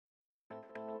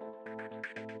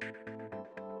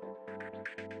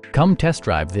Come test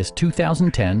drive this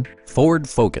 2010 Ford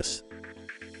Focus.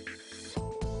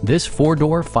 This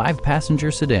four-door, five-passenger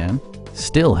sedan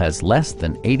still has less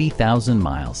than 80,000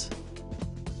 miles.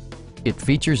 It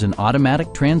features an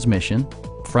automatic transmission,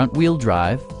 front-wheel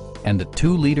drive, and a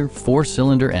 2-liter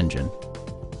four-cylinder engine.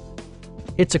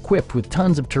 It's equipped with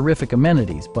tons of terrific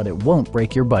amenities, but it won't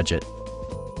break your budget,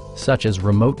 such as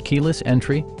remote keyless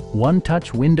entry,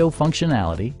 one-touch window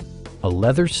functionality, a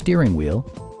leather steering wheel,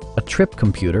 a trip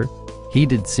computer,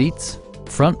 heated seats,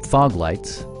 front fog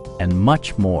lights, and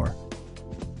much more.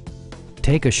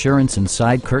 Take assurance in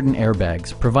side curtain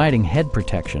airbags, providing head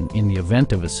protection in the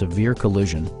event of a severe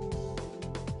collision.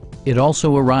 It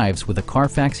also arrives with a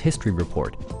Carfax history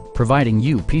report, providing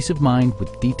you peace of mind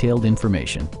with detailed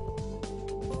information.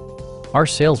 Our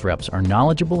sales reps are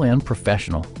knowledgeable and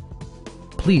professional.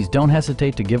 Please don't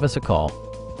hesitate to give us a call.